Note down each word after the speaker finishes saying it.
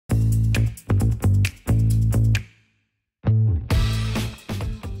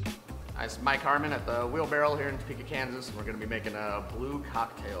Mike Harmon at the Wheelbarrow here in Topeka, Kansas, and we're going to be making a blue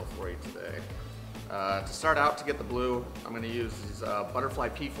cocktail for you today. To start out, to get the blue, I'm going to use these butterfly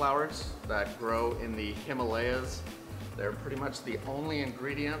pea flowers that grow in the Himalayas. They're pretty much the only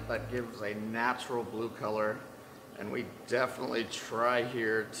ingredient that gives a natural blue color, and we definitely try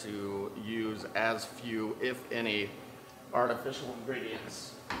here to use as few, if any, artificial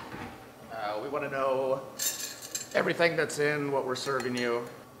ingredients. We want to know everything that's in what we're serving you.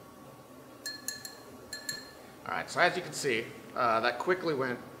 All right, so as you can see, that quickly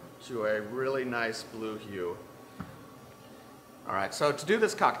went to a really nice blue hue. All right, so to do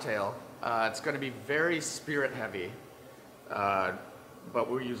this cocktail, it's going to be very spirit heavy, but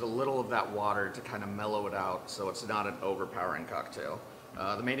we'll use a little of that water to kind of mellow it out so it's not an overpowering cocktail.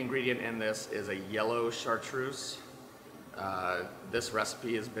 The main ingredient in this is a yellow chartreuse. This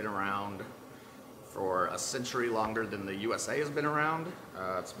recipe has been around for a century longer than the USA has been around.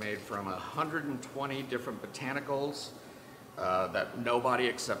 It's made from 120 different botanicals that nobody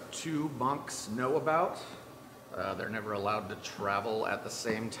except 2 monks know about. They're never allowed to travel at the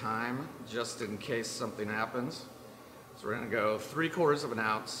same time, just in case something happens. So we're gonna go 3/4 of an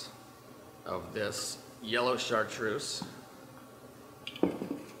ounce of this yellow chartreuse.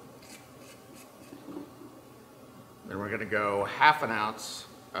 Then we're gonna go 1/2 ounce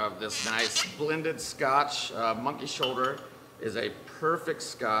of this nice blended scotch. Monkey Shoulder is a perfect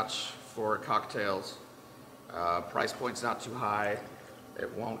scotch for cocktails. Price point's not too high. It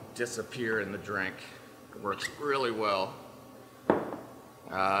won't disappear in the drink. It works really well.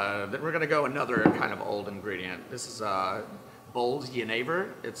 Then we're gonna go another kind of old ingredient. This is Bold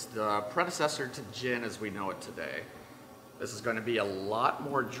Jenever. It's the predecessor to gin as we know it today. This is gonna be a lot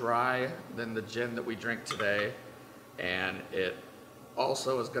more dry than the gin that we drink today, and it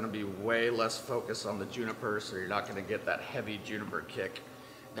also is going to be way less focused on the juniper, so you're not going to get that heavy juniper kick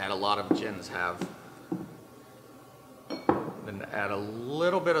that a lot of gins have. Then to add a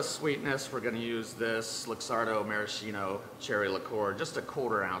little bit of sweetness, we're going to use this Luxardo Maraschino cherry liqueur, just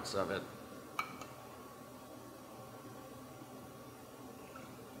 1/4 ounce of it.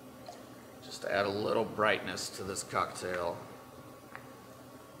 Just to add a little brightness to this cocktail.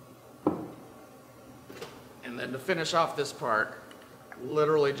 And then to finish off this part,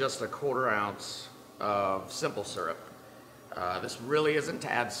 literally just 1/4 ounce of simple syrup. This really isn't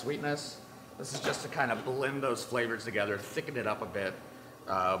to add sweetness. This is just to kind of blend those flavors together, thicken it up a bit,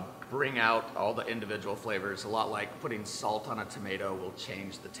 bring out all the individual flavors. A lot like putting salt on a tomato will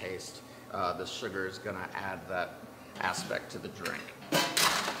change the taste. The sugar is gonna add that aspect to the drink. All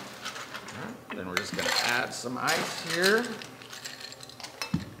right, then we're just gonna add some ice here.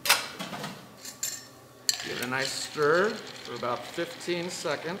 Give it a nice stir for about 15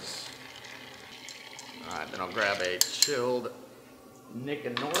 seconds. All right, then I'll grab a chilled Nick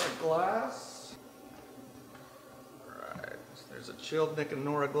and Nora glass. All right, so there's a chilled Nick and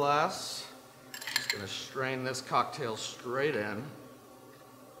Nora glass. Just gonna strain this cocktail straight in.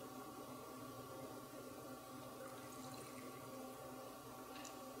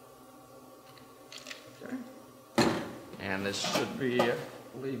 Okay. And this should be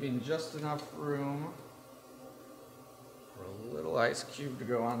leaving just enough room for a little ice cube to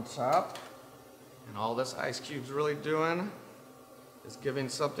go on top. And all this ice cube's really doing is giving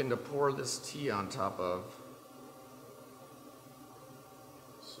something to pour this tea on top of,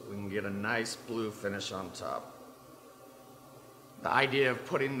 so we can get a nice blue finish on top. The idea of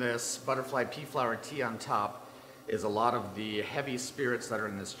putting this butterfly pea flower tea on top is a lot of the heavy spirits that are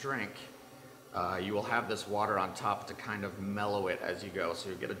in this drink. You will have this water on top to kind of mellow it as you go, so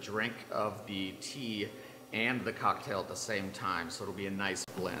you get a drink of the tea and the cocktail at the same time, so it'll be a nice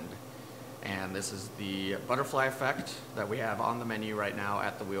blend. And this is the butterfly effect that we have on the menu right now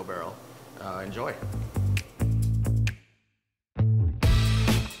at the Wheelbarrow. Enjoy.